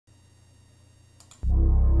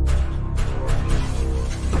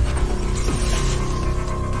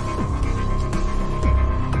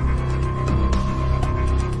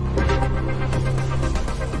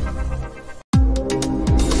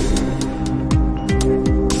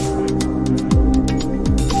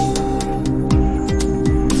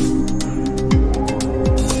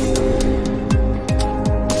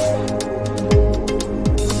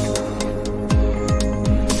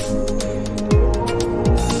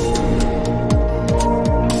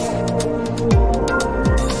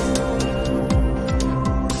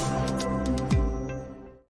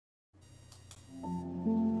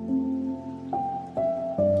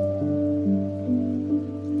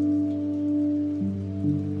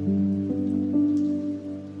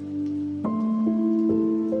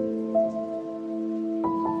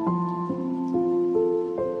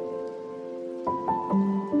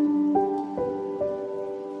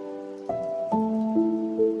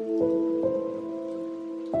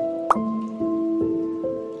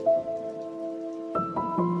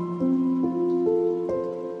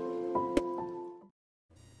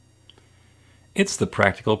It's the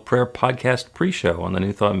Practical Prayer Podcast pre-show on the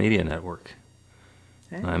New Thought Media Network.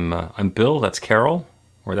 Hey. I'm Bill, that's Carol,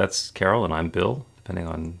 or that's Carol and I'm Bill, depending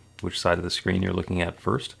on which side of the screen you're looking at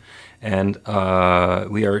first. And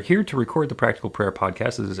we are here to record the Practical Prayer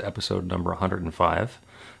Podcast. This is episode number 105,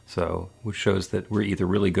 so which shows that we're either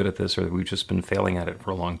really good at this or we've just been failing at it for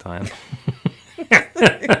a long time.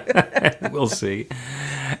 We'll see.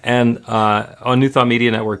 And on New Thought Media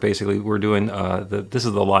Network, basically, we're doing this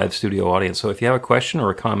is the live studio audience. So if you have a question or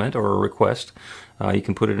a comment or a request, you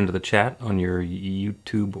can put it into the chat on your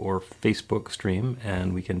YouTube or Facebook stream,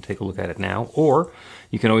 and we can take a look at it now. Or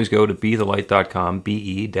you can always go to bethelight.com,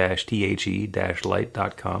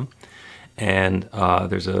 be-the-light.com, and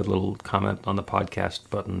there's a little comment on the podcast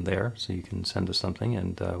button there, so you can send us something,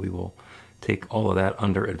 and we will take all of that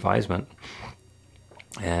under advisement.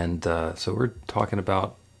 And so we're talking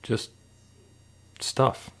about just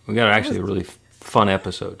stuff. We got actually a really fun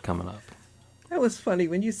episode coming up. That was funny.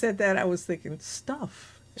 When you said that, I was thinking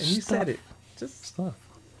stuff. And you said it. Just stuff.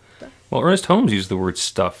 Well, Ernest Holmes used the word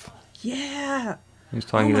stuff. Yeah. He was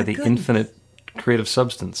talking about the infinite creative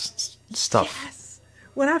substance stuff. Yes.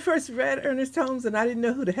 When I first read Ernest Holmes and I didn't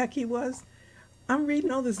know who the heck he was, I'm reading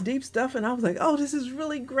all this deep stuff and I was like, oh, this is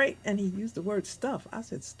really great. And he used the word stuff. I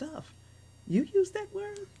said, stuff. You use that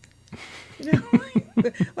word? You know,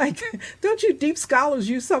 like, don't you deep scholars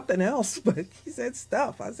use something else? But he said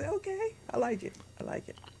stuff. I said, okay, I like it. I like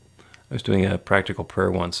it. I was doing a practical prayer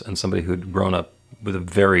once, and somebody who'd grown up with a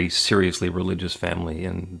very seriously religious family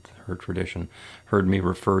in her tradition heard me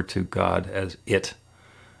refer to God as it.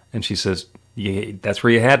 And she says, yeah, that's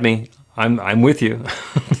where you had me. I'm with you.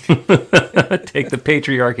 Take the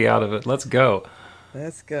patriarchy out of it. Let's go.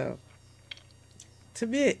 Let's go. To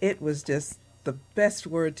me, it was just the best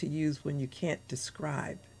word to use when you can't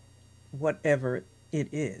describe whatever it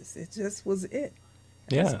is. It just was it.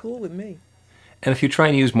 That's cool with me. And if you try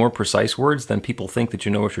and use more precise words, then people think that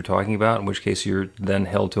you know what you're talking about, in which case you're then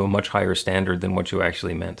held to a much higher standard than what you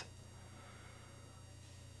actually meant.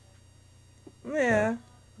 Yeah.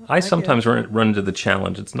 I sometimes run into the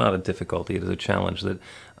challenge. It's not a difficulty. It is a challenge that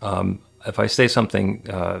if I say something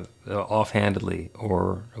offhandedly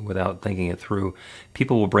or without thinking it through,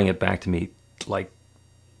 people will bring it back to me like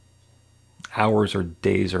hours or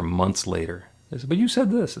days or months later. They say, but you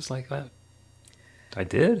said this. It's like, I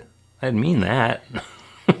did? I didn't mean that.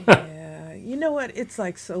 Yeah. You know what? It's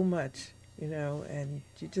like so much, you know, and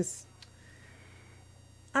you just,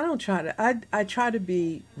 I try to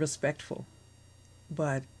be respectful,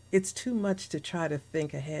 but it's too much to try to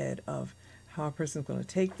think ahead of how a person's going to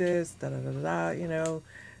take this, you know.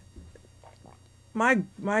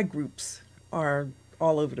 My groups are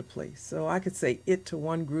all over the place. So I could say it to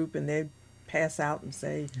one group and they pass out and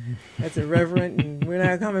say, that's irreverent and we're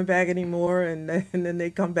not coming back anymore. And then they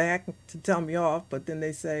come back to tell me off, but then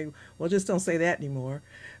they say, well, just don't say that anymore.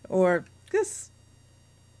 Or just,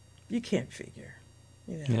 you can't figure.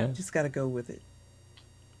 You know, you just got to go with it.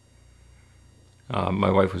 My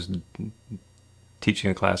wife was teaching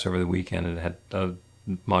a class over the weekend and it had a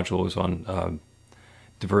module was on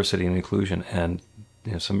diversity and inclusion and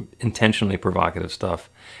some intentionally provocative stuff,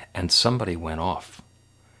 and somebody went off,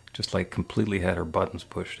 just like completely had her buttons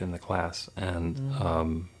pushed in the class, and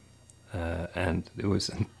it was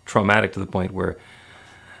traumatic to the point where,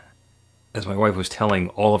 as my wife was telling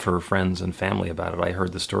all of her friends and family about it, I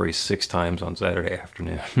heard the story 6 times on Saturday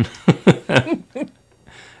afternoon.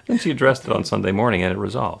 And she addressed it on Sunday morning, and it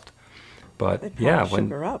resolved. But it shook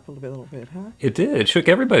her up a little bit, huh? It did. It shook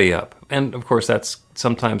everybody up. And of course, that's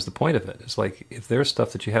sometimes the point of it. It's like, if there's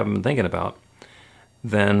stuff that you haven't been thinking about,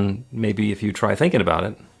 then maybe if you try thinking about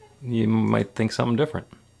it, you might think something different.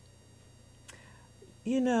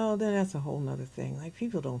 You know, then that's a whole nother thing. Like,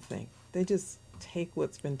 people don't think. They just take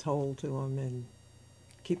what's been told to them and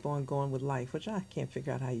keep on going with life, which I can't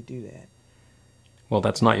figure out how you do that. Well,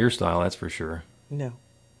 that's not your style, that's for sure. No.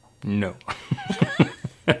 No.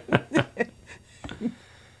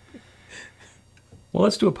 Well,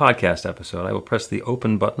 let's do a podcast episode. I will press the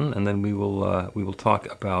open button, and then we will talk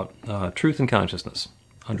about truth and consciousness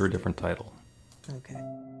under a different title. Okay.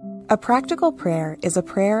 A practical prayer is a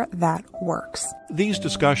prayer that works. These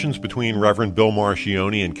discussions between Reverend Bill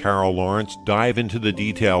Marchiony and Carol Lawrence dive into the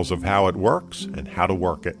details of how it works and how to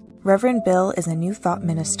work it. Reverend Bill is a New Thought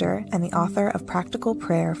minister and the author of Practical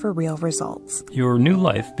Prayer for Real Results. Your new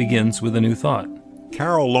life begins with a new thought.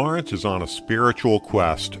 Carol Lawrence is on a spiritual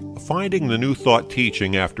quest, finding the New Thought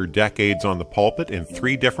teaching after decades on the pulpit in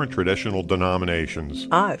 3 different traditional denominations.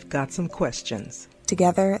 I've got some questions.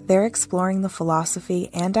 Together, they're exploring the philosophy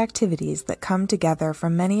and activities that come together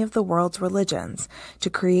from many of the world's religions to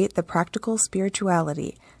create the practical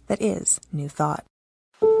spirituality that is New Thought.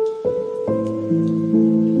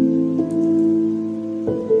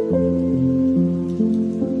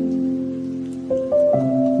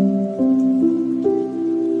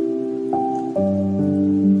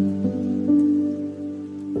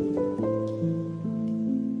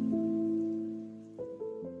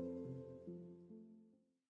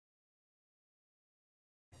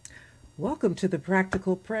 Welcome to the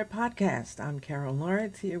Practical Prayer Podcast. I'm Carol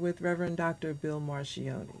Lawrence here with Reverend Dr. Bill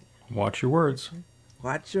Marchiony. Watch your words.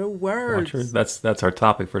 Watch your words. That's our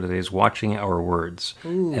topic for today, is watching our words.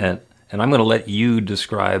 Ooh. And I'm going to let you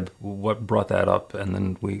describe what brought that up, and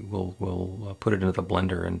then we'll put it into the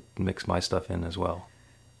blender and mix my stuff in as well.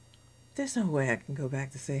 There's no way I can go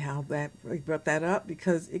back to say how we brought that up,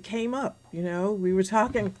 because it came up. You know, we were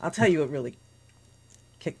talking. I'll tell you what really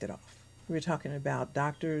kicked it off. We were talking about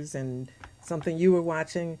doctors and something you were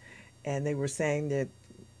watching, and they were saying that,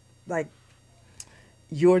 like,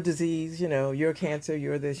 your disease, you know, your cancer,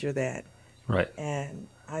 you're this, you're that. Right. And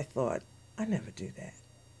I thought, I never do that.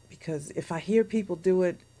 Because if I hear people do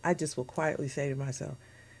it, I just will quietly say to myself,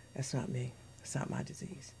 that's not me. That's not my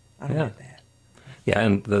disease. I don't have that. Yeah,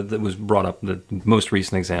 and that was brought up. The most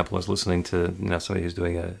recent example is listening to somebody who's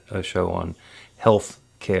doing a show on health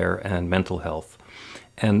care and mental health.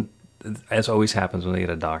 And as always happens when they get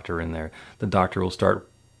a doctor in there, the doctor will start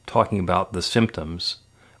talking about the symptoms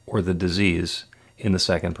or the disease in the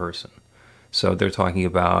second person. So they're talking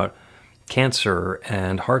about cancer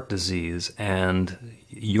and heart disease and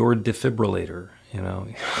your defibrillator, you know.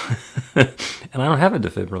 And I don't have a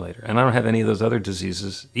defibrillator, and I don't have any of those other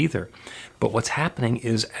diseases either. But what's happening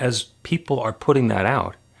is, as people are putting that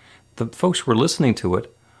out, the folks who are listening to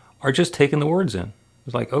it are just taking the words in.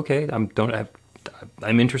 It's like, okay,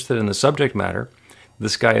 I'm interested in the subject matter.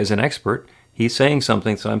 This guy is an expert. He's saying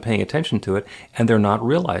something, so I'm paying attention to it. And they're not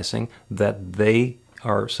realizing that they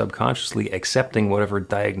are subconsciously accepting whatever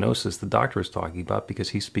diagnosis the doctor is talking about, because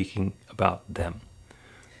he's speaking about them.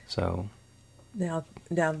 So now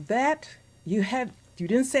that you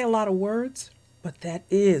didn't say a lot of words, but that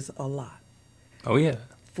is a lot. Oh yeah.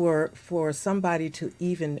 For somebody to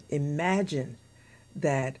even imagine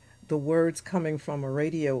that the words coming from a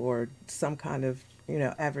radio or some kind of,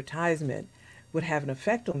 advertisement would have an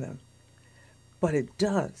effect on them. But it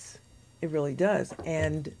does. It really does.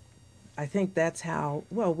 And I think that's how,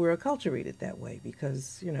 we're acculturated that way,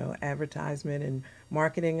 because, advertisement and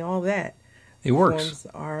marketing, all that. It works.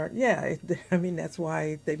 That's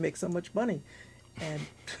why they make so much money. And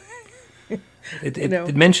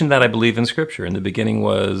it mentioned that, I believe, in Scripture. In the beginning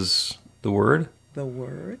was the Word. The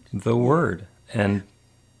Word. The Word. And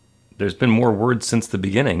there's been more words since the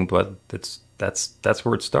beginning, but that's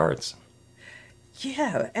where it starts.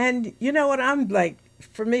 Yeah, and you know what I'm like,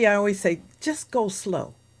 for me, I always say, just go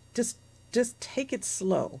slow. Just take it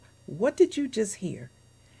slow. What did you just hear?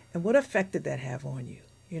 And what effect did that have on you?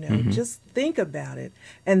 Just think about it.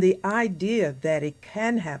 And the idea that it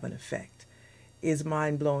can have an effect is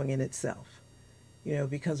mind-blowing in itself.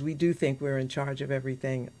 Because we do think we're in charge of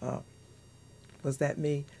everything. Was that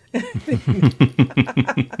me? You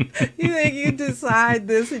think you decide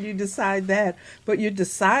this and you decide that, but you're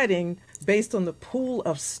deciding based on the pool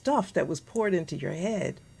of stuff that was poured into your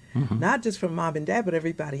head, not just from mom and dad, but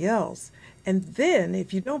everybody else. And then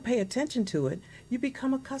if you don't pay attention to it, you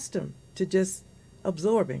become accustomed to just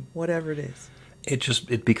absorbing whatever it is.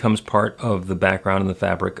 It becomes part of the background and the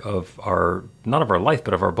fabric of not of our life,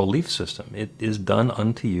 but of our belief system. It is done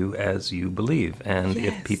unto you as you believe. And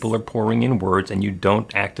Yes. if people are pouring in words and you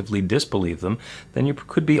don't actively disbelieve them, then you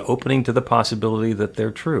could be opening to the possibility that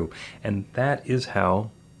they're true. And that is how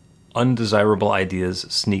undesirable ideas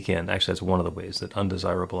sneak in. Actually, that's one of the ways that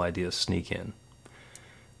undesirable ideas sneak in.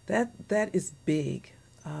 That is big.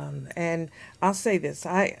 And I'll say this,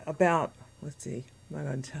 about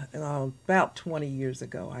 20 years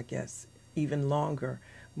ago, I guess, even longer,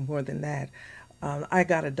 more than that, I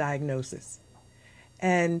got a diagnosis.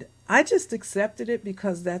 And I just accepted it,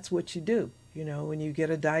 because that's what you do. When you get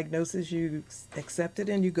a diagnosis, you accept it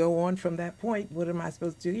and you go on from that point. What am I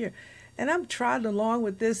supposed to do here? And I'm trotting along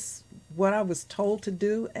with this, what I was told to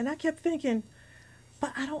do. And I kept thinking,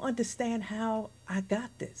 but I don't understand how I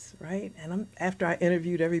got this, right? And after I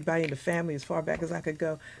interviewed everybody in the family as far back as I could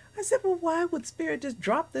go, I said, well, why would Spirit just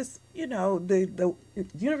drop this, the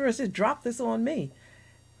universe just dropped this on me?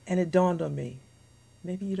 And it dawned on me,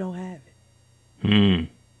 maybe you don't have it.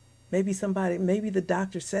 Maybe the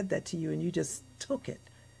doctor said that to you and you just took it.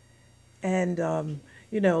 And,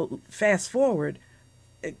 fast forward,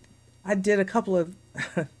 I did a couple of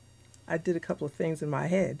things in my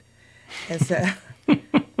head and said,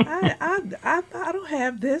 I don't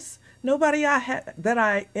have this. Nobody I had that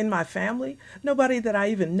I in my family, nobody that I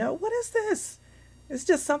even know. What is this? It's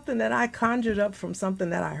just something that I conjured up from something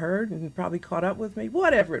that I heard and probably caught up with me,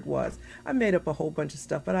 whatever it was. I made up a whole bunch of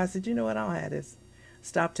stuff, but I said, you know what, I don't have this.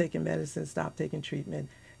 Stop taking medicine, stop taking treatment,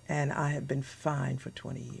 and I have been fine for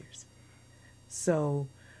 20 years. So,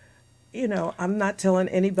 I'm not telling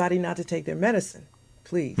anybody not to take their medicine.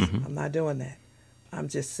 Please, I'm not doing that. I'm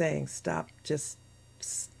just saying stop just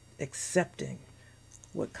accepting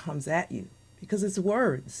what comes at you, because it's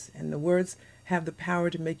words, and the words have the power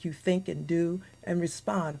to make you think and do and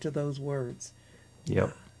respond to those words.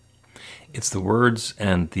 Yep. It's the words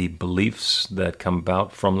and the beliefs that come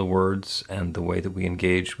about from the words and the way that we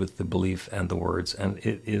engage with the belief and the words, and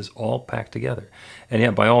it is all packed together. And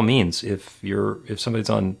yeah, by all means, if somebody's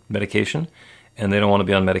on medication and they don't want to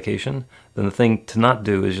be on medication, then the thing to not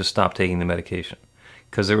do is just stop taking the medication,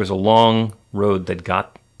 because there was a long road that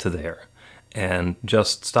got to there. And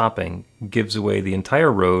just stopping gives away the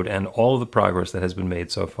entire road and all of the progress that has been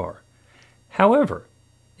made so far. However,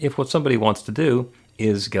 if what somebody wants to do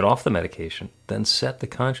is get off the medication, then set the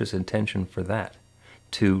conscious intention for that,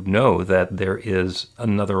 to know that there is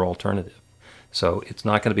another alternative. So it's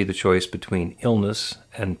not going to be the choice between illness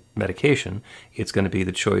and medication. It's going to be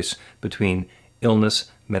the choice between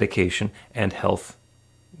illness, medication, and health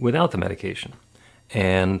without the medication.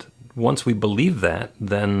 And once we believe that,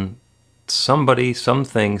 then somebody,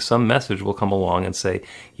 something, some message will come along and say,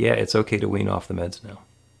 yeah, it's okay to wean off the meds now.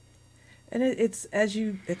 And it's, as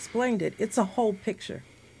you explained it, it's a whole picture.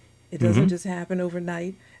 It doesn't just happen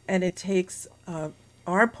overnight. And it takes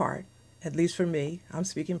our part, at least for me, I'm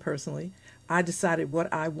speaking personally, I decided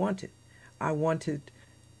what I wanted. I wanted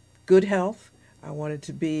good health. I wanted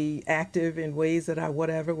to be active in ways that I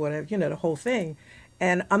whatever, the whole thing.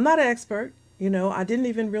 And I'm not an expert. I didn't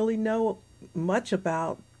even really know much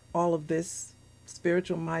about all of this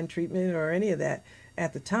spiritual mind treatment or any of that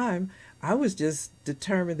at the time. I was just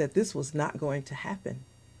determined that this was not going to happen.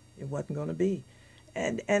 It wasn't going to be.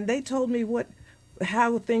 And they told me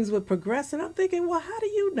how things would progress, and I'm thinking, well, how do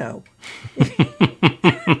you know? You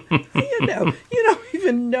don't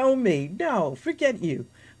even know me. No, forget you.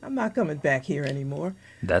 I'm not coming back here anymore.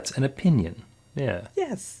 That's an opinion. Yeah.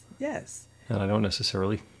 Yes. And I don't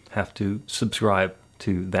necessarily have to subscribe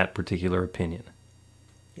to that particular opinion.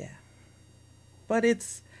 Yeah. But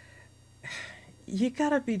you got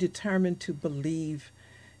to be determined to believe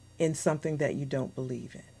in something that you don't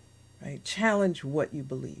believe in, right? Challenge what you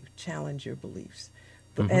believe. Challenge your beliefs.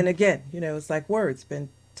 And again, it's like words been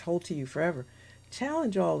told to you forever.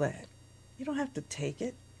 Challenge all that. You don't have to take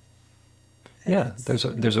it. Yeah,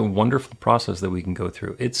 there's a wonderful process that we can go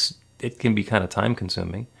through. It can be kind of time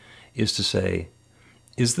consuming, is to say,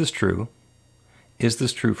 is this true? Is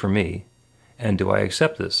this true for me? And do I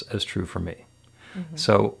accept this as true for me?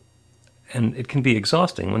 So, and it can be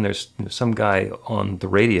exhausting when there's some guy on the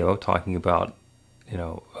radio talking about,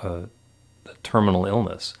 a terminal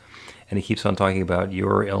illness, and he keeps on talking about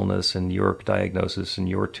your illness and your diagnosis and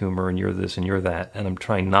your tumor and your this and your that, and I'm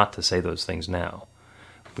trying not to say those things now.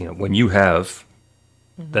 When you have,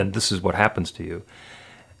 then this is what happens to you,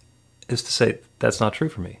 is to say that's not true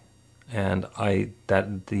for me. And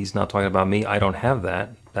that he's not talking about me. I don't have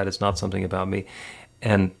that. That is not something about me.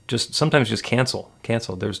 And sometimes just cancel.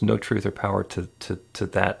 There's no truth or power to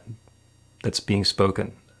that's being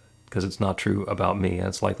spoken, because it's not true about me, and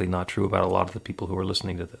it's likely not true about a lot of the people who are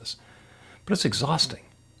listening to this. But it's exhausting.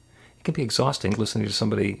 It can be exhausting listening to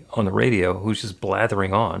somebody on the radio who's just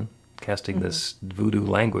blathering on, casting this voodoo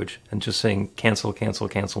language and just saying cancel,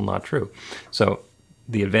 not true. So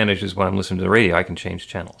the advantage is when I'm listening to the radio, I can change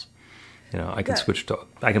channels. I can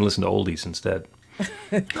I can listen to oldies instead.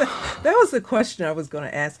 That was the question I was going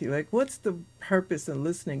to ask you. Like, what's the purpose in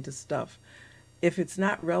listening to stuff if it's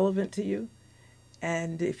not relevant to you,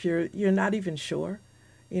 and if you're not even sure?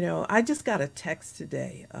 I just got a text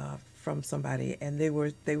today from somebody, and they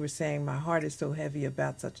were saying my heart is so heavy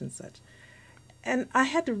about such and such, and I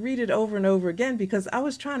had to read it over and over again because I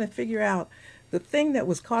was trying to figure out the thing that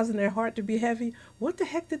was causing their heart to be heavy. What the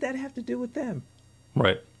heck did that have to do with them?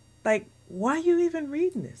 Right. Like, why are you even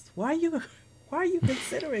reading this? Why are you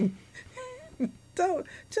considering? Don't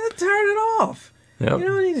just turn it off. Yep.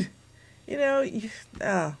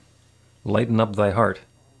 Lighten up thy heart.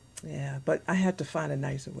 Yeah, but I had to find a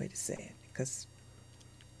nicer way to say it because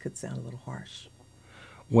it could sound a little harsh.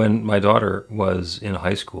 When my daughter was in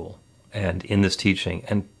high school and in this teaching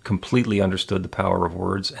and completely understood the power of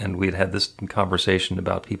words, and we had this conversation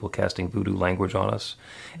about people casting voodoo language on us,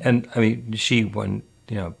 and I mean,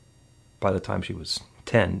 by the time she was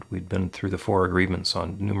 10, we'd been through the 4 agreements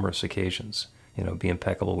on numerous occasions, be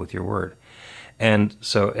impeccable with your word. And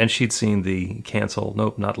she'd seen the cancel,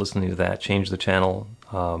 nope, not listening to that, change the channel,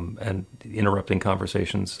 and interrupting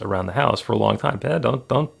conversations around the house for a long time.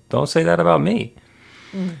 Don't say that about me.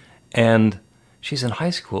 Mm. And she's in high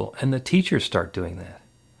school, and the teachers start doing that.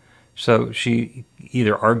 So she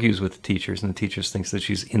either argues with the teachers, and the teachers thinks that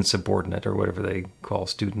she's insubordinate, or whatever they call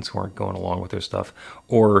students who aren't going along with their stuff,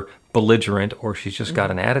 or belligerent, or she's just got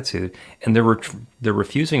an attitude, and they're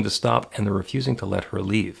refusing to stop, and they're refusing to let her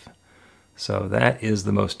leave. So that is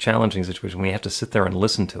the most challenging situation. We have to sit there and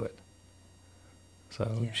listen to it.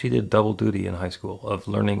 So she did double duty in high school of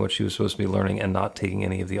learning what she was supposed to be learning and not taking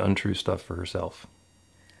any of the untrue stuff for herself.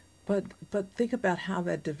 But think about how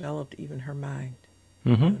that developed even her mind.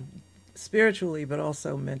 Mm-hmm. Spiritually, but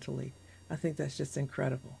also mentally. I think that's just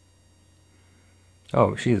incredible.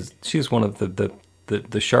 Oh, she's one of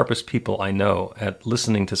the sharpest people I know at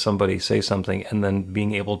listening to somebody say something and then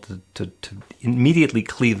being able to immediately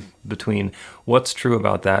cleave between what's true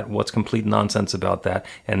about that, what's complete nonsense about that,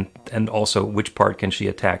 and also which part can she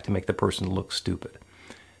attack to make the person look stupid,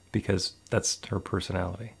 because that's her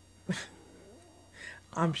personality.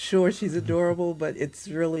 I'm sure she's adorable, but it's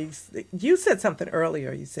really, you said something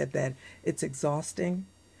earlier. You said that it's exhausting.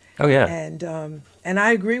 Oh, yeah. And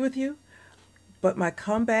I agree with you, but my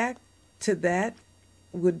comeback to that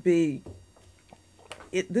would be,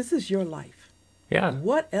 this is your life. Yeah.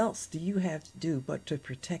 What else do you have to do but to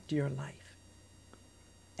protect your life?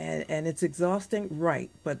 And it's exhausting, right,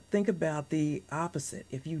 but think about the opposite.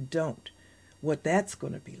 If you don't, what that's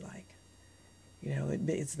going to be like.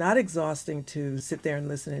 It's not exhausting to sit there and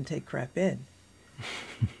listen and take crap in.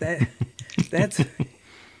 That's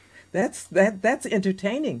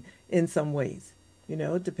entertaining in some ways,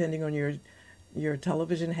 depending on your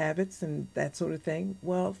television habits and that sort of thing.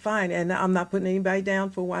 Well, fine. And I'm not putting anybody down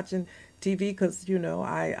for watching TV because,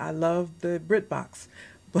 I love the BritBox.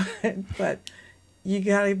 But you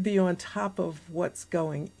got to be on top of what's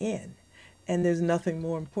going in. And there's nothing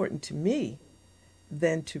more important to me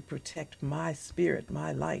than to protect my spirit,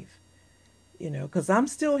 my life, because I'm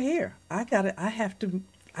still here. I have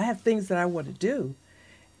things that I want to do,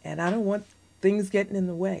 and I don't want things getting in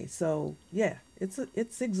the way. So yeah,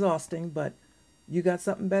 it's exhausting, but you got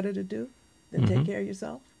something better to do than take care of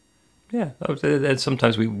yourself. Yeah,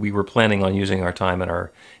 sometimes we were planning on using our time and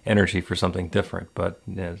our energy for something different, but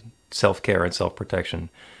self-care and self-protection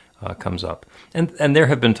comes up. And there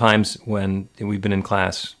have been times when we've been in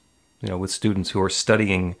class, with students who are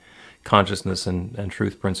studying consciousness and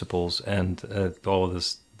truth principles and all of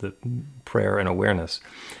this, the prayer and awareness.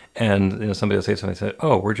 And somebody will say something, say,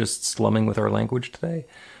 "Oh, we're just slumming with our language today."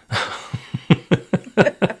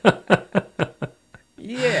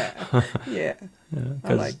 Yeah.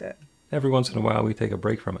 I like that. Every once in a while we take a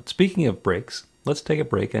break from it. Speaking of breaks, let's take a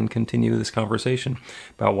break and continue this conversation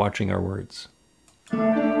about watching our words.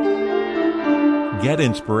 Get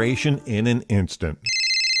inspiration in an instant.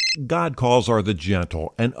 God calls are the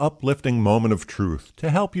gentle and uplifting moment of truth to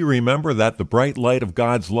help you remember that the bright light of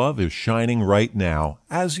God's love is shining right now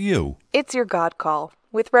as you. It's your God Call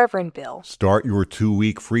with Reverend Bill. Start your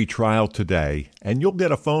 2-week free trial today, and you'll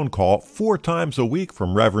get a phone call 4 times a week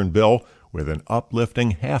from Reverend Bill with an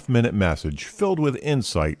uplifting half-minute message filled with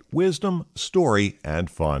insight, wisdom, story, and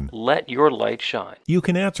fun. Let your light shine. You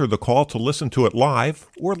can answer the call to listen to it live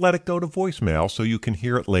or let it go to voicemail so you can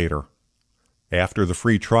hear it later. After the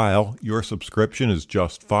free trial, your subscription is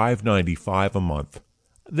just $5.95 a month.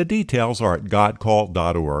 The details are at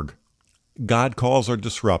godcall.org. God calls are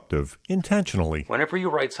disruptive, intentionally. Whenever you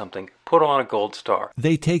write something, put on a gold star.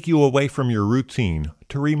 They take you away from your routine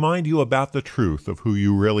to remind you about the truth of who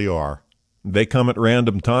you really are. They come at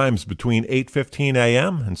random times between 8:15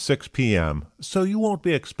 a.m. and 6 p.m., so you won't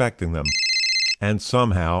be expecting them. And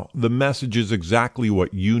somehow, the message is exactly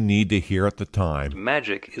what you need to hear at the time.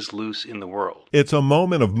 Magic is loose in the world. It's a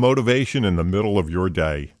moment of motivation in the middle of your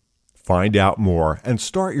day. Find out more and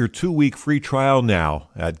start your 2-week free trial now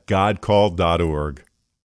at godcall.org.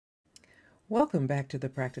 Welcome back to the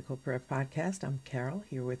Practical Prayer Podcast. I'm Carol,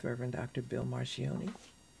 here with Reverend Dr. Bill Marchiony.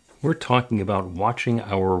 We're talking about watching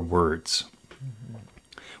our words,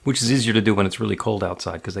 which is easier to do when it's really cold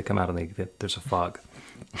outside because they come out and there's a fog.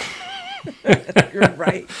 You're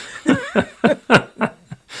right. Okay.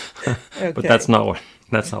 But that's not what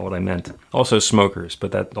I meant. Also smokers,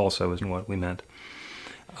 but that also isn't what we meant.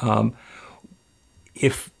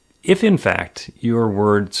 If in fact your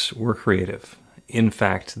words were creative, in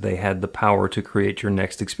fact they had the power to create your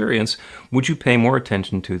next experience, would you pay more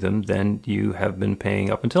attention to them than you have been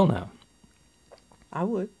paying up until now? I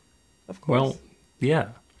would, of course. Well, yeah.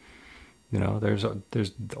 You know, there's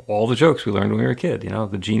all the jokes we learned when we were a kid. You know,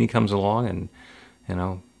 the genie comes along and, you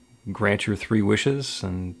know, grant your 3 wishes,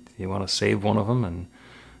 and you want to save one of them, and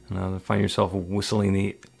you know, find yourself whistling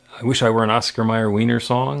the "I wish I were an Oscar Mayer Wiener"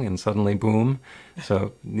 song, and suddenly boom.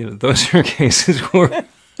 So, you know, those are cases where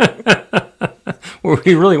where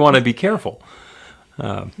we really want to be careful.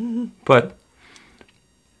 But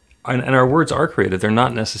and our words are creative. They're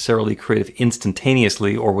not necessarily creative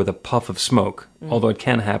instantaneously or with a puff of smoke, although it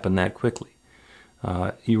can happen that quickly.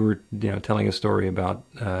 You were, you know, telling a story about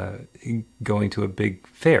going to a big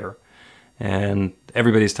fair, and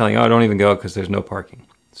everybody's telling you, "Oh, don't even go because there's no parking."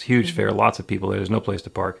 It's a huge fair, lots of people there. There's no place to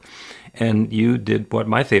park. And you did what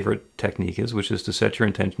my favorite technique is, which is to set your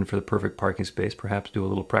intention for the perfect parking space, perhaps do a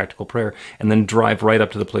little practical prayer, and then drive right up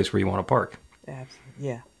to the place where you want to park. Absolutely.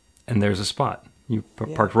 Yeah. And there's a spot. You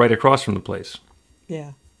parked right across from the place.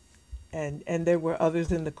 Yeah. And there were others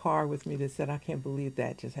in the car with me that said, "I can't believe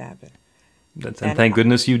that just happened." And thank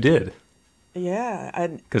goodness you did. Yeah.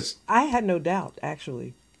 And 'Cause I had no doubt,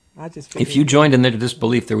 actually. I just if figured you joined in their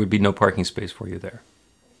disbelief, there would be no parking space for you there.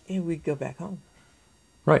 we'd go back home.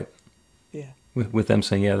 Right. Yeah. With them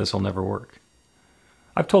saying, "Yeah, this will never work."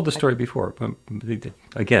 I've told this story before. But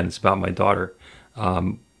again, it's about my daughter.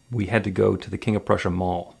 We had to go to the King of Prussia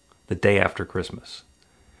Mall the day after Christmas.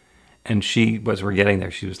 And she, as we're getting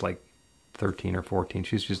there, she was like 13 or 14.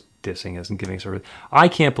 She was just dissing us and giving us a... "I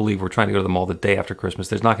can't believe we're trying to go to the mall the day after Christmas.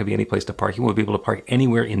 There's not going to be any place to park. You won't be able to park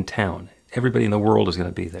anywhere in town. Everybody in the world is going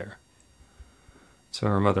to be there." So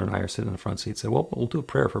her mother and I are sitting in the front seat and said, "Well, we'll do a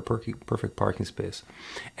prayer for perfect parking space."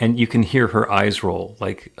 And you can hear her eyes roll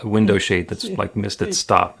like a window shade that's like missed its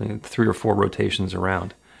stop, 3 or 4 rotations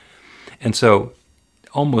around. And so,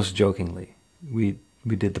 almost jokingly, we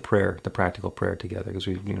did the prayer, the practical prayer together, because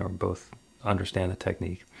we, you know, both understand the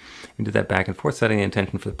technique. We did that back and forth, setting the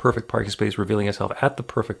intention for the perfect parking space, revealing itself at the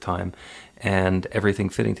perfect time, and everything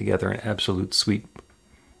fitting together in absolute sweet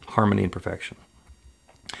harmony and perfection.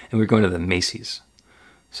 And we were going to the Macy's.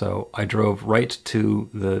 So I drove right to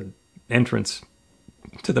the entrance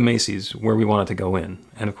to the Macy's where we wanted to go in.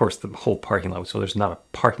 And of course, the whole parking lot, so there's not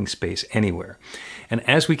a parking space anywhere. And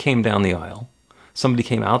as we came down the aisle, somebody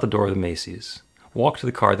came out the door of the Macy's, walked to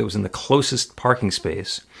the car that was in the closest parking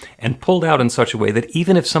space, and pulled out in such a way that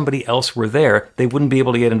even if somebody else were there, they wouldn't be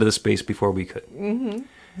able to get into the space before we could. Mm-hmm.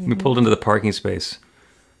 Mm-hmm. We pulled into the parking space,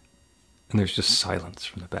 and there's just silence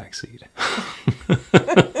from the back seat.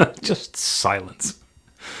 Just silence.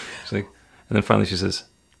 She's like, and then finally she says,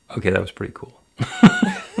 "Okay, that was pretty cool."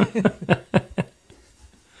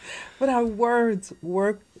 But our words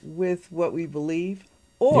work with what we believe,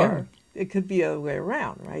 or it could be the other way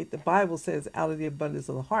around, right? The Bible says, "Out of the abundance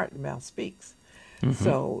of the heart, the mouth speaks." Mm-hmm.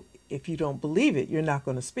 So if you don't believe it, you're not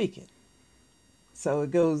going to speak it. So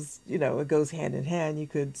it goes, you know, it goes hand in hand. You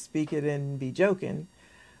could speak it and be joking,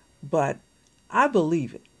 but I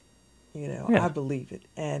believe it. You know, I believe it.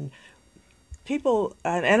 And people,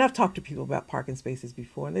 and I've talked to people about parking spaces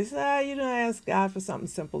before, and they say, "You know, ask God for something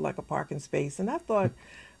simple like a parking space." And I thought,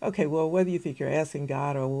 okay, well, whether you think you're asking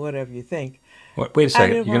God or whatever you think. What, wait a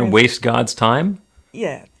second, you're going to waste God's time?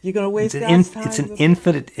 Yeah, you're going to waste God's time. It's an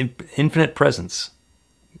infinite presence.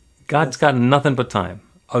 God's got nothing but time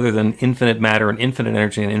other than infinite matter and infinite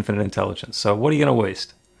energy and infinite intelligence. So what are you going to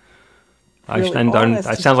waste? Really,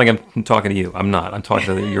 I sound like I'm talking to you. I'm not. I'm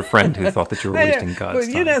talking to your friend who thought that you were wasting God's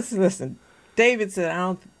time. You know, listen, David said, "I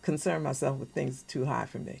don't concern myself with things too high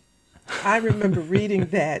for me." I remember reading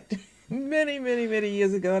that many, many, many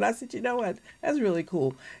years ago, and I said, "You know what? That's really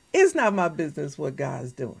cool. It's not my business what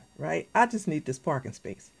God's doing, right? I just need this parking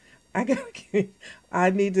space. I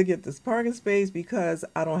need to get this parking space because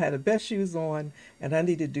I don't have the best shoes on, and I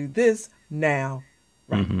need to do this now,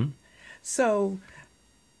 right?" Mm-hmm. So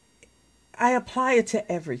I apply it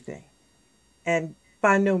to everything, and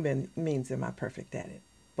by no means am I perfect at it,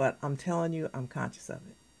 but I'm telling you, I'm conscious of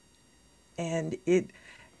it, and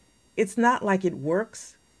it's not like it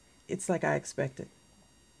works. It's like I expect it.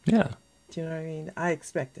 Yeah. Do you know what I mean? I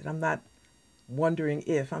expect it. I'm not wondering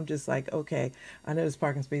if. I'm just like, okay, I know there's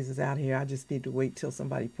parking spaces out here. I just need to wait till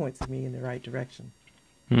somebody points me in the right direction.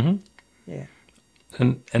 Mm-hmm. Yeah.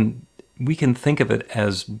 And we can think of it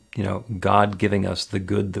as, you know, God giving us the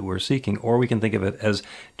good that we're seeking, or we can think of it as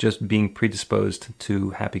just being predisposed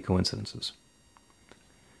to happy coincidences.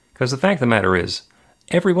 Because the fact of the matter is,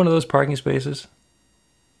 every one of those parking spaces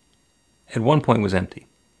at one point was empty.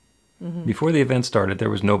 Mm-hmm. Before the event started, there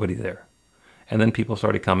was nobody there. And then people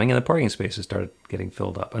started coming, and the parking spaces started getting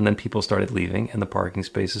filled up. And then people started leaving, and the parking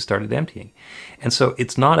spaces started emptying. And so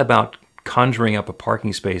it's not about conjuring up a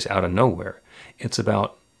parking space out of nowhere. It's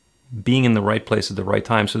about being in the right place at the right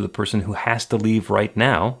time, so the person who has to leave right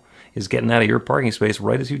now is getting out of your parking space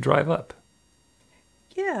right as you drive up.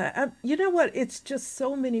 Yeah, you know what? It's just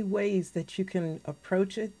so many ways that you can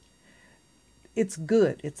approach it. It's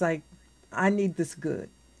good. It's like, I need this good.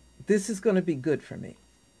 This is going to be good for me.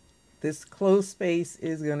 This closed space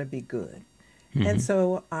is going to be good. And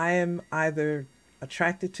so I am either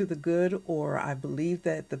attracted to the good, or I believe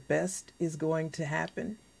that the best is going to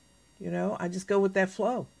happen. I just go with that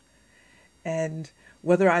flow. And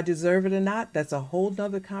whether I deserve it or not, that's a whole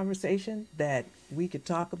nother conversation that we could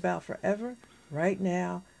talk about forever. Right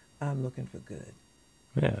now, I'm looking for good.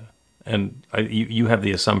 Yeah. And you have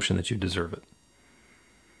the assumption that you deserve it.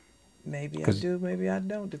 Maybe I do, maybe I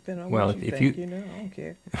don't, depending on well, what you if think. you- I don't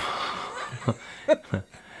care.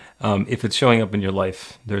 If it's showing up in your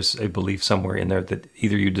life, there's a belief somewhere in there that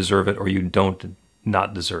either you deserve it or you don't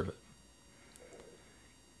not deserve it.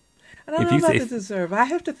 I don't know about the deserve. I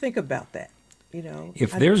have to think about that.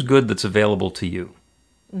 If there's good that's available to you,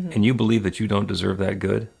 and you believe that you don't deserve that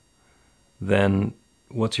good, then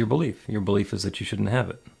what's your belief? Your belief is that you shouldn't have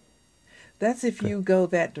it. That's if you go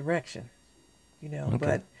that direction, Okay.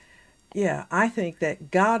 But yeah, I think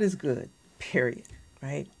that God is good, period,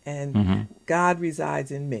 right? And God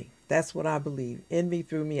resides in me. That's what I believe. In me,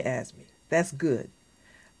 through me, as me. That's good.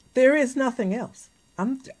 There is nothing else.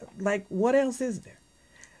 I'm like, what else is there?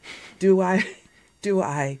 Do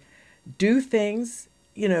I do things,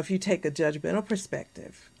 if you take a judgmental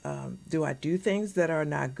perspective, do I do things that are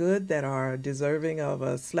not good, that are deserving of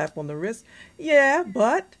a slap on the wrist? Yeah,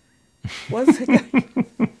 but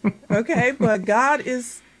okay, but God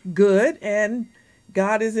is good, and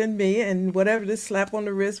God is in me, and whatever this slap on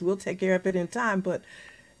the wrist, we'll take care of it in time, but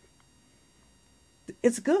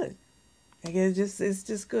it's good. Like, it's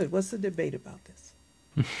just good. What's the debate about this?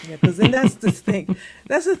 Yeah, because then that's the thing.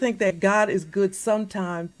 That's the thing, that God is good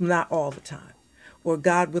sometimes, not all the time, or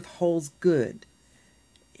God withholds good.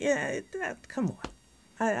 Yeah, come on.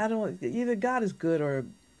 I don't. Either God is good or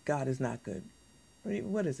God is not good.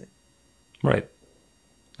 What is it? Right.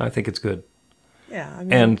 I think it's good. Yeah, I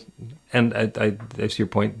mean, And I to your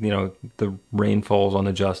point, the rain falls on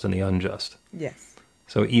the just and the unjust. yes,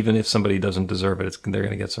 So even if somebody doesn't deserve it, they're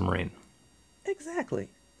going to get some rain. exactly.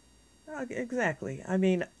 Exactly. I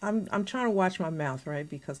mean, I'm trying to watch my mouth, right?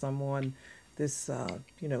 Because I'm on this,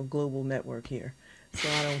 global network here, so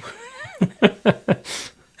I don't.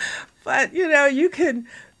 But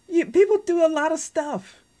people do a lot of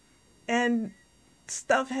stuff, and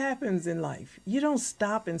stuff happens in life. You don't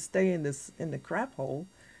stop and stay in the crap hole.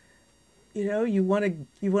 You want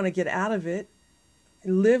to get out of it,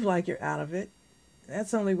 live like you're out of it.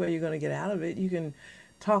 That's the only way you're going to get out of it. You can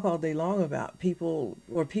talk all day long about people,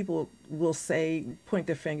 or people will point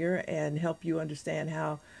their finger and help you understand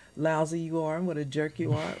how lousy you are and what a jerk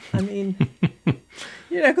you are. I mean,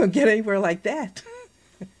 you're not going to get anywhere like that.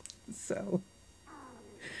 So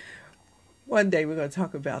one day we're going to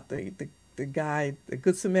talk about the guy, the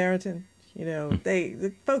Good Samaritan.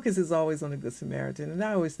 The focus is always on the Good Samaritan, and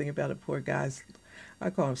I always think about the poor guys.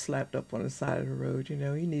 I call him slapped up on the side of the road. He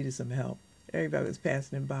needed some help. Everybody was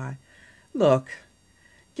passing him by. Look,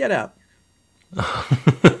 get up.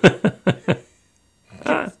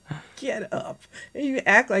 Get up. And you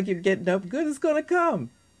act like you're getting up. Good is going to come.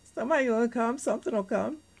 Somebody's going to come. Something will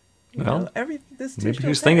come. This too Maybe shall he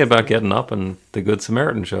was thinking pass. about getting up, and the Good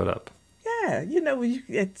Samaritan showed up. Yeah, you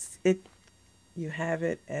have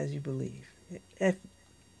it as you believe.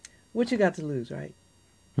 What you got to lose, right?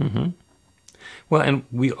 Well, and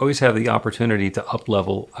we always have the opportunity to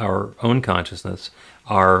up-level our own consciousness,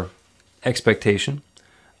 our expectation,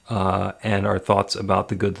 and our thoughts about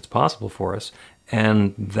the good that's possible for us.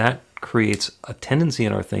 And that creates a tendency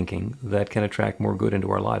in our thinking that can attract more good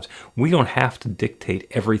into our lives. We don't have to dictate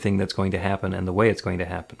everything that's going to happen and the way it's going to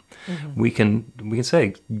happen. We can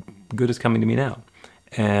say, good is coming to me now.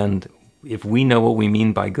 And if we know what we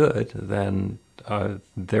mean by good, then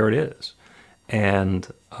there it is. And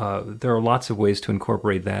there are lots of ways to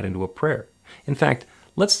incorporate that into a prayer. In fact,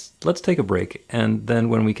 let's take a break, and then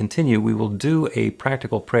when we continue, we will do a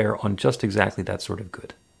practical prayer on just exactly that sort of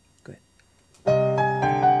good. Good.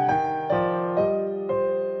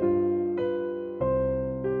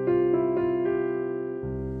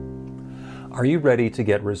 Are you ready to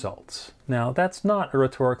get results? Now, that's not a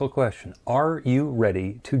rhetorical question. Are you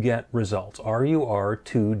ready to get results?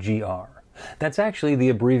 RUR2GR. That's actually the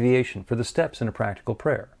abbreviation for the steps in a practical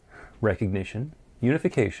prayer. Recognition,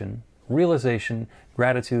 unification, realization,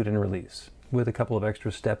 gratitude, and release, with a couple of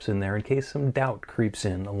extra steps in there in case some doubt creeps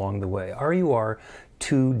in along the way.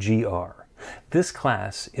 RUR2GR. This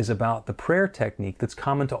class is about the prayer technique that's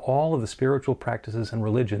common to all of the spiritual practices and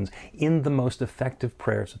religions in the most effective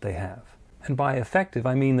prayers that they have. And by effective,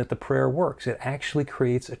 I mean that the prayer works. It actually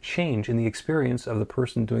creates a change in the experience of the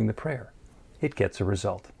person doing the prayer. It gets a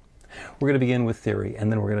result. We're going to begin with theory,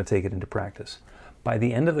 and then we're going to take it into practice. By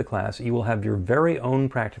the end of the class, you will have your very own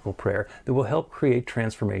practical prayer that will help create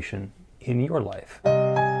transformation in your life.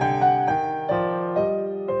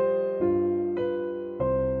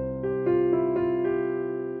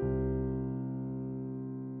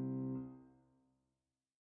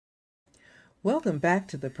 Welcome back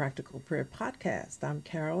to the Practical Prayer Podcast. I'm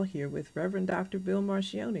Carol, here with Reverend Dr. Bill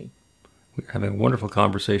Marchiony. We're having a wonderful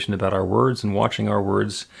conversation about our words and watching our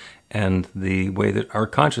words and the way that our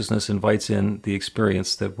consciousness invites in the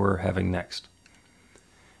experience that we're having next.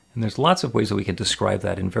 And there's lots of ways that we can describe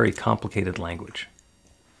that in very complicated language.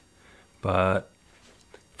 But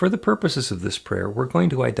for the purposes of this prayer, we're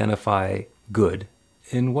going to identify good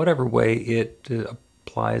in whatever way it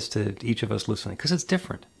applies to each of us listening, because it's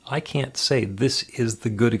different. I can't say this is the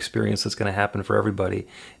good experience that's going to happen for everybody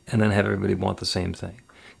and then have everybody want the same thing.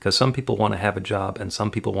 Because some people want to have a job and some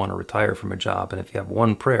people want to retire from a job. And if you have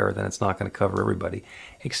one prayer, then it's not going to cover everybody,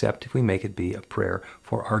 except if we make it be a prayer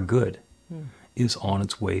for our good is on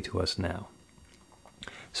its way to us now.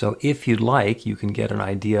 So if you'd like, you can get an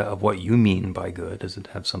idea of what you mean by good. Does it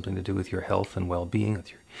have something to do with your health and well-being,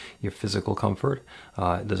 with your physical comfort?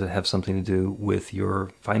 Does it have something to do with your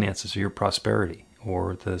finances or your prosperity,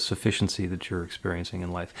 or the sufficiency that you're experiencing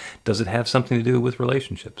in life? Does it have something to do with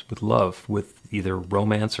relationships, with love, with either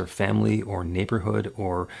romance or family or neighborhood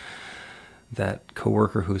or that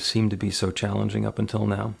coworker who seemed to be so challenging up until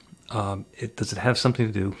now? Does it have something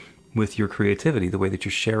to do with your creativity, the way that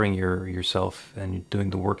you're sharing yourself and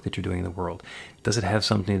doing the work that you're doing in the world? Does it have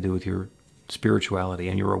something to do with your spirituality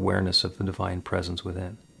and your awareness of the divine presence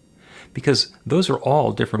within? Because those are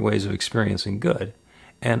all different ways of experiencing good,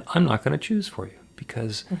 and I'm not going to choose for you,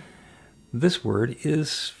 because this word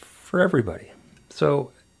is for everybody.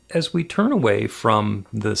 So as we turn away from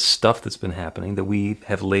the stuff that's been happening that we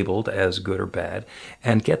have labeled as good or bad,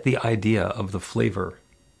 and get the idea of the flavor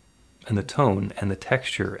and the tone and the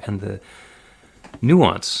texture and the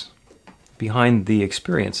nuance behind the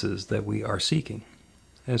experiences that we are seeking,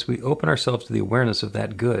 as we open ourselves to the awareness of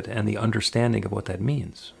that good and the understanding of what that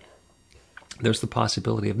means, there's the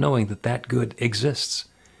possibility of knowing that that good exists.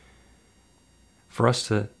 For us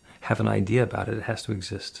to have an idea about it, it has to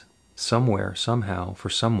exist somewhere, somehow, for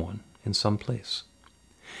someone, in some place.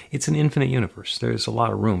 It's an infinite universe. There's a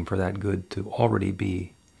lot of room for that good to already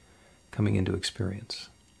be coming into experience.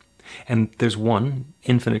 And there's one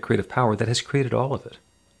infinite creative power that has created all of it.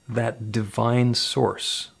 That divine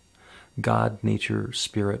source, God, nature,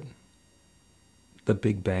 spirit, the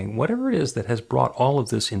Big Bang, whatever it is that has brought all of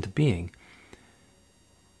this into being,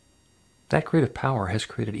 that creative power has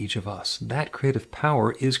created each of us. That creative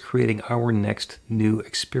power is creating our next new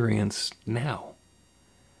experience now.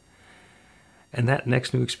 And that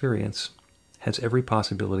next new experience has every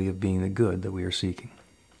possibility of being the good that we are seeking.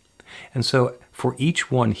 And so for each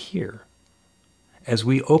one here, as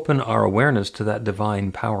we open our awareness to that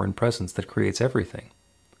divine power and presence that creates everything,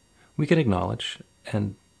 we can acknowledge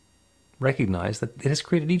and recognize that it has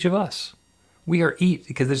created each of us. We are each,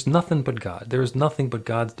 because there's nothing but God. There is nothing but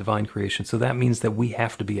God's divine creation. So that means that we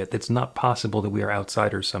have to be it. It's not possible that we are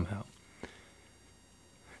outsiders somehow.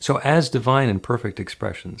 So as divine and perfect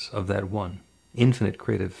expressions of that one infinite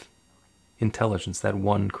creative intelligence, that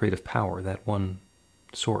one creative power, that one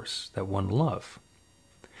source, that one love,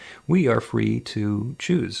 we are free to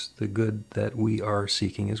choose the good that we are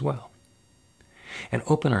seeking as well and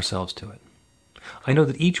open ourselves to it. I know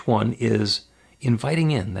that each one is inviting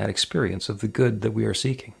in that experience of the good that we are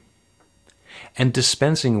seeking and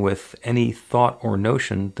dispensing with any thought or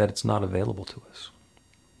notion that it's not available to us.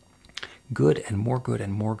 Good and more good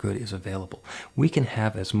and more good is available. We can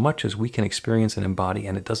have as much as we can experience and embody,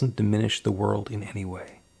 and it doesn't diminish the world in any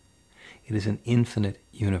way. It is an infinite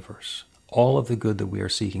universe. All of the good that we are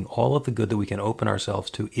seeking, all of the good that we can open ourselves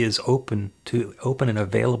to is open and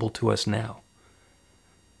available to us now.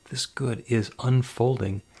 This good is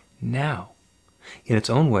unfolding now, in its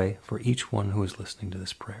own way, for each one who is listening to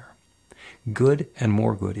this prayer. Good and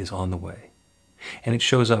more good is on the way. And it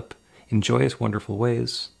shows up in joyous, wonderful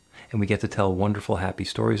ways, and we get to tell wonderful, happy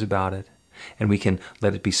stories about it, and we can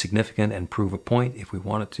let it be significant and prove a point if we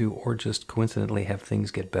want it to, or just coincidentally have things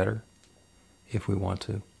get better if we want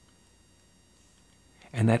to.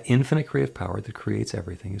 And that infinite creative power that creates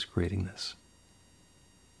everything is creating this.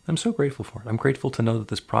 I'm so grateful for it. I'm grateful to know that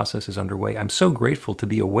this process is underway. I'm so grateful to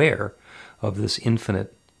be aware of this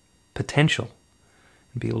infinite potential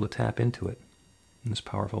and be able to tap into it in this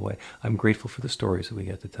powerful way. I'm grateful for the stories that we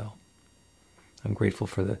get to tell. I'm grateful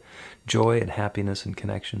for the joy and happiness and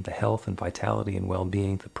connection, the health and vitality and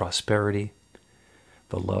well-being, the prosperity,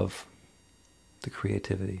 the love, the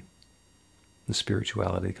creativity, the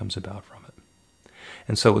spirituality that comes about from it.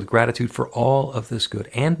 And so with gratitude for all of this good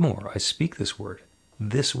and more, I speak this word,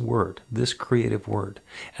 this creative word,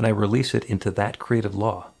 and I release it into that creative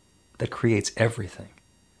law that creates everything.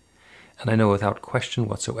 And I know without question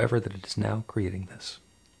whatsoever that it is now creating this.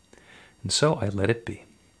 And so I let it be.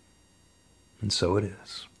 And so it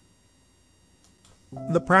is.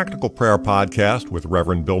 The Practical Prayer Podcast with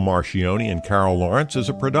Reverend Bill Marchiony and Carol Lawrence is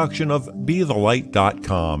a production of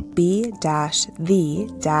BeTheLight.com.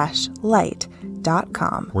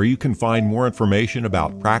 be-the-light.com. Where you can find more information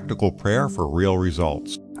about practical prayer for real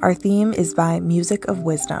results. Our theme is by Music of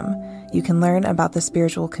Wisdom. You can learn about the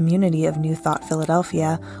spiritual community of New Thought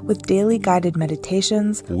Philadelphia with daily guided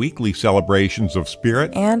meditations, weekly celebrations of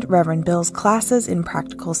spirit, and Reverend Bill's classes in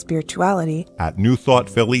practical spirituality at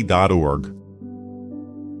newthoughtphilly.org.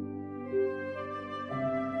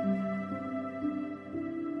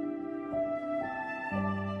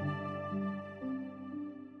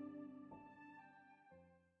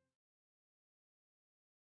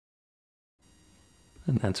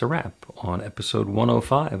 And that's a wrap on episode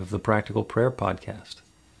 105 of the Practical Prayer Podcast.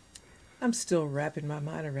 I'm still wrapping my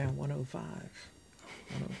mind around 105,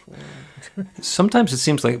 104. Sometimes it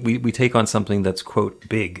seems like we take on something that's, quote,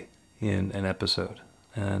 big in an episode,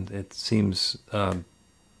 and it seems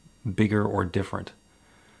bigger or different.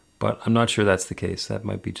 But I'm not sure that's the case. That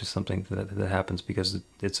might be just something that happens because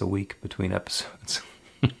it's a week between episodes.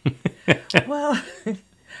 Well,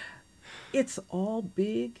 it's all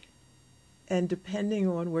big. And depending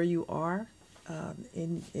on where you are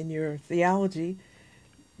in your theology,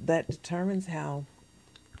 that determines how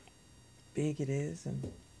big it is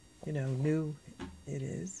and, new it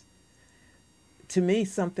is. To me,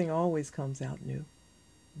 something always comes out new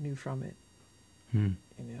from it.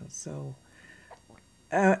 So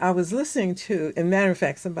I was listening to, and matter of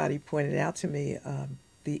fact, somebody pointed out to me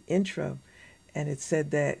the intro, and it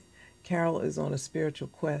said that Carol is on a spiritual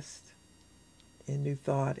quest in New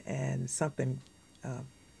Thought, and something,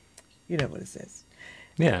 you know what it says.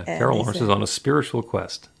 Yeah, And Carol they Lawrence said- is on a spiritual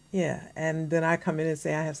quest. Yeah, and then I come in and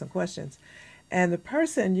say I have some questions, and the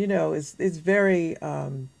person, is very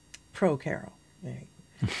pro Carol. Right?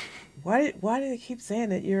 Why do they keep saying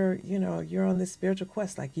that you're on this spiritual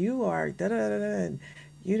quest, like you are, da da da da, and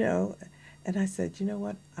and I said, you know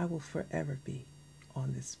what, I will forever be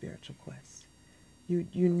on this spiritual quest. You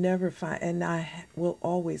never find, and I will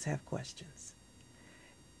always have questions.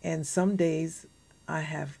 And some days I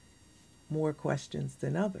have more questions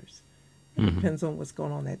than others. It depends on what's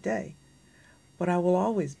going on that day. But I will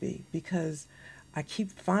always be, because I keep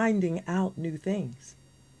finding out new things.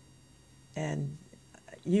 And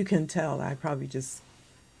you can tell I probably just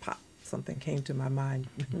something came to my mind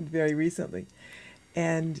very recently.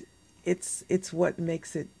 And it's what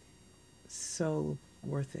makes it so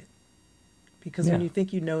worth it. Because when Yeah. you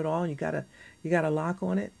think you know it all and you got a lock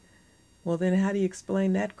on it, well, then how do you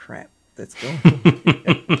explain that crap that's going on?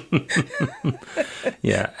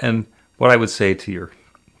 Yeah, and what I would say to your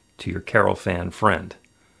Carol fan friend,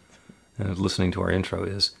 listening to our intro,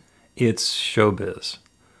 is it's showbiz.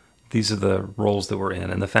 These are the roles that we're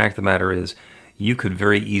in, and the fact of the matter is, you could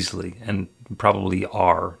very easily, and probably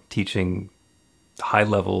are, teaching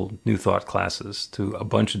high-level New Thought classes to a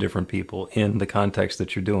bunch of different people in the context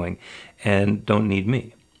that you're doing, and don't need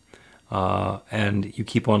me. And you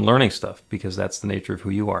keep on learning stuff because that's the nature of who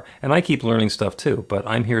you are. And I keep learning stuff too, but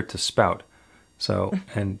I'm here to spout. So,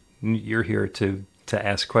 and you're here to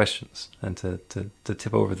ask questions and to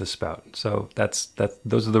tip over the spout. So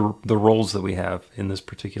those are the roles that we have in this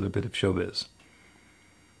particular bit of showbiz.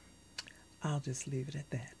 I'll just leave it at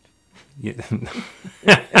that. Yeah.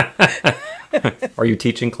 Are you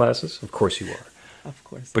teaching classes? Of course you are. Of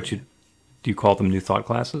course. But do you call them New Thought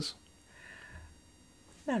classes?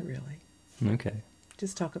 Not really. Okay.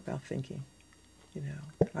 Just talk about thinking.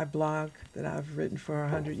 My blog that I've written for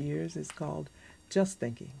 100 years is called Just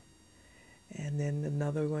Thinking. And then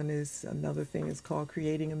another thing is called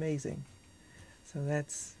Creating Amazing. So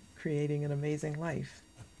that's creating an amazing life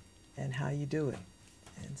and how you do it.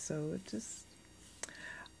 And so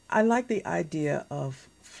I like the idea of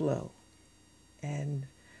flow and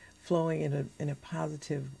flowing in a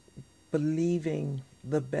positive, believing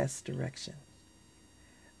the best direction.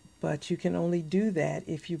 But you can only do that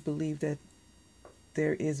if you believe that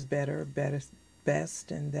there is better,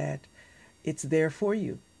 best, and that it's there for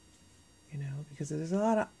you. Because there's a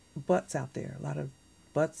lot of buts out there, a lot of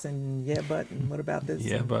buts and yeah, but, and what about this?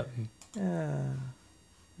 Yeah, but.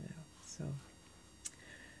 So,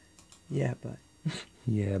 yeah, but.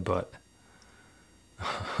 Yeah, but.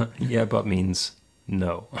 Yeah, but means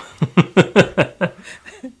no.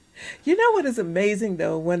 You know what is amazing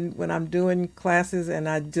though, when I'm doing classes and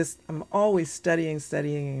I'm always studying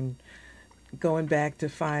and going back to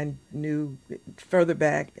find further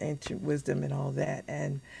back ancient wisdom and all that.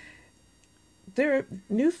 And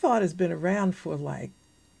new thought has been around for like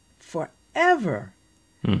forever.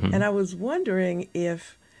 Mm-hmm. And I was wondering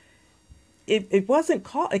if it wasn't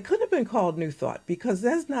called, it couldn't have been called new thought because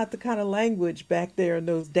that's not the kind of language back there in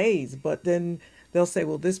those days. But then they'll say,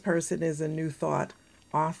 well, this person is a new thought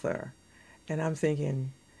author. And I'm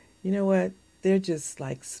thinking, you know what? They're just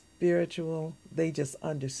like spiritual. They just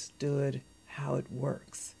understood how it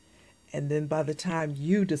works. And then by the time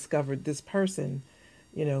you discovered this person,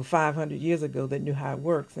 500 years ago that knew how it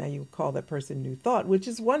works, now you call that person new thought, which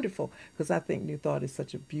is wonderful because I think new thought is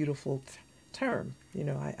such a beautiful term.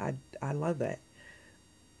 I love that.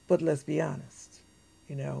 But let's be honest.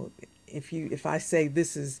 If I say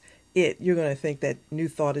this is it, you're going to think that new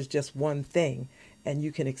thought is just one thing and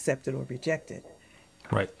you can accept it or reject it.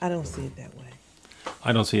 Right. I don't see it that way.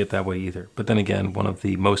 I don't see it that way either. But then again, one of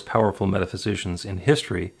the most powerful metaphysicians in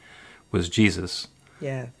history was Jesus.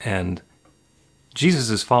 Yeah. And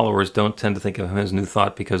Jesus' followers don't tend to think of him as new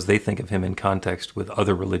thought because they think of him in context with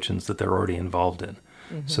other religions that they're already involved in.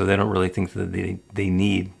 Mm-hmm. So they don't really think that they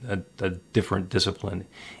need a different discipline,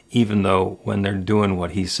 even though when they're doing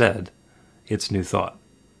what he said, it's new thought.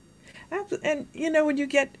 And, when you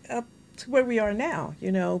get up to where we are now,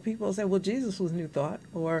 people say, well, Jesus was new thought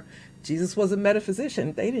or Jesus was a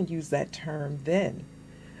metaphysician. They didn't use that term then.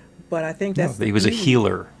 But I think that's... No, he was a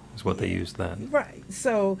healer is what they used then. Right.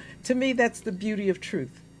 So to me, that's the beauty of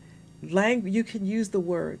truth. You can use the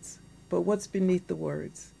words, but what's beneath the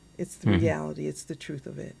words? It's the reality. It's the truth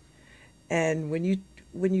of it. And when you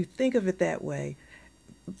think of it that way,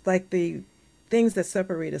 like the things that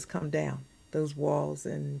separate us come down. Those walls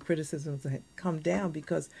and criticisms come down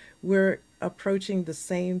because we're approaching the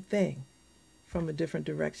same thing from a different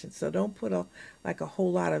direction. So don't put a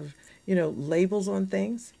whole lot of, labels on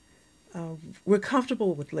things. We're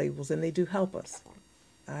comfortable with labels and they do help us.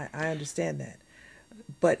 I understand that.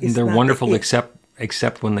 But they're wonderful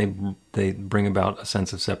except when they bring about a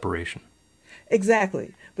sense of separation.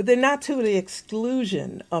 Exactly. But they're not to the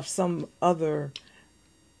exclusion of some other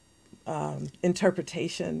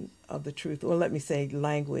interpretation of the truth, or let me say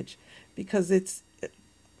language, because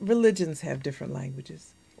religions have different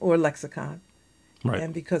languages or lexicon. Right.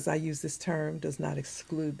 And because I use this term does not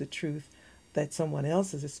exclude the truth that someone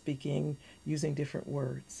else is speaking using different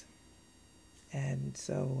words. And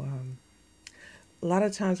so a lot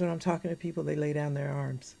of times when I'm talking to people, they lay down their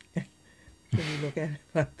arms when you look at it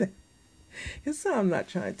like that. And so I'm not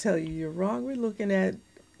trying to tell you you're wrong. We're looking at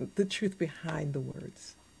the truth behind the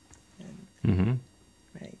words.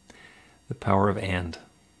 Right. The power of and.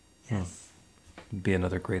 Yes. Would be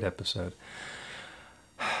another great episode.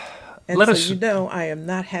 And I am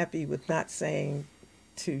not happy with not saying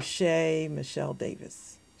to Michelle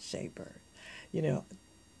Davis, Shay Bird.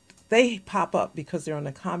 They pop up because they're on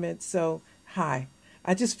the comments. So, hi.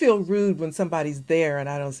 I just feel rude when somebody's there and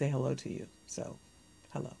I don't say hello to you. So,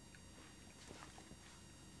 hello.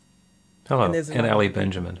 Hello. And Allie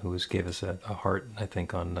Benjamin, who gave us a heart, I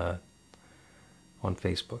think, on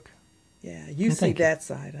Facebook. Yeah, you see that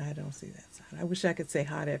side. I don't see that side. I wish I could say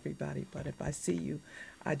hi to everybody, but if I see you,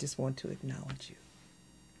 I just want to acknowledge you.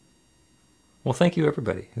 Well, thank you,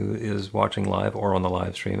 everybody who is watching live or on the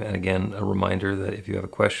live stream. And again, a reminder that if you have a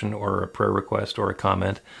question or a prayer request or a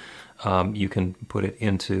comment, you can put it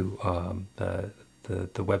into the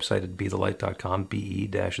website at bethelight.com,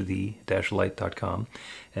 be-the-light.com,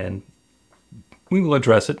 and we will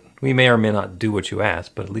address it. We may or may not do what you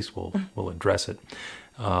ask, but at least we'll address it.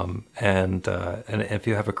 And if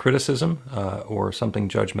you have a criticism or something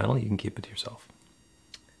judgmental, you can keep it to yourself.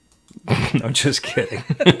 No, just kidding.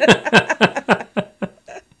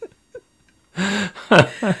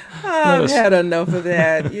 I've had enough of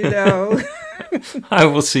that, I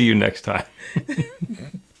will see you next time.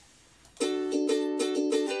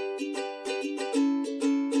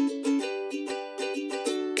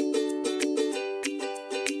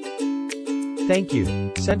 Thank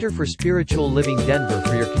you, Center for Spiritual Living Denver,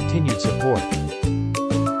 for your continued support.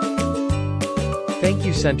 Thank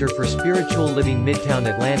you, Center for Spiritual Living Midtown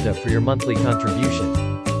Atlanta, for your monthly contribution.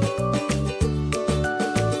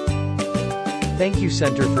 Thank you,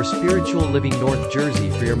 Center for Spiritual Living North Jersey,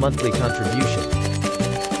 for your monthly contribution.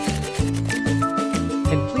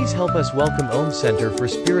 And please help us welcome Om Center for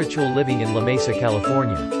Spiritual Living in La Mesa,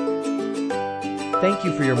 California. Thank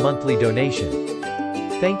you for your monthly donation.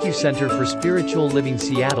 Thank you Center for Spiritual Living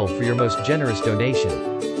Seattle for your most generous donation.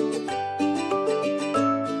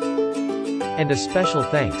 And a special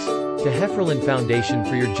thanks to Hefferlin Foundation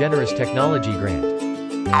for your generous technology grant.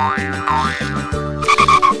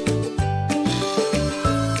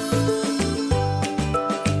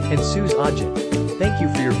 And Suze Ajit, thank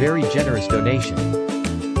you for your very generous donation.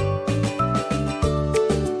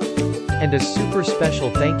 And a super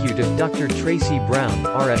special thank you to Dr. Tracy Brown,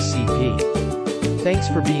 RSCP. Thanks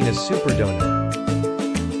for being a super donor.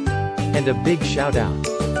 And a big shout out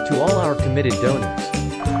to all our committed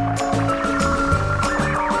donors.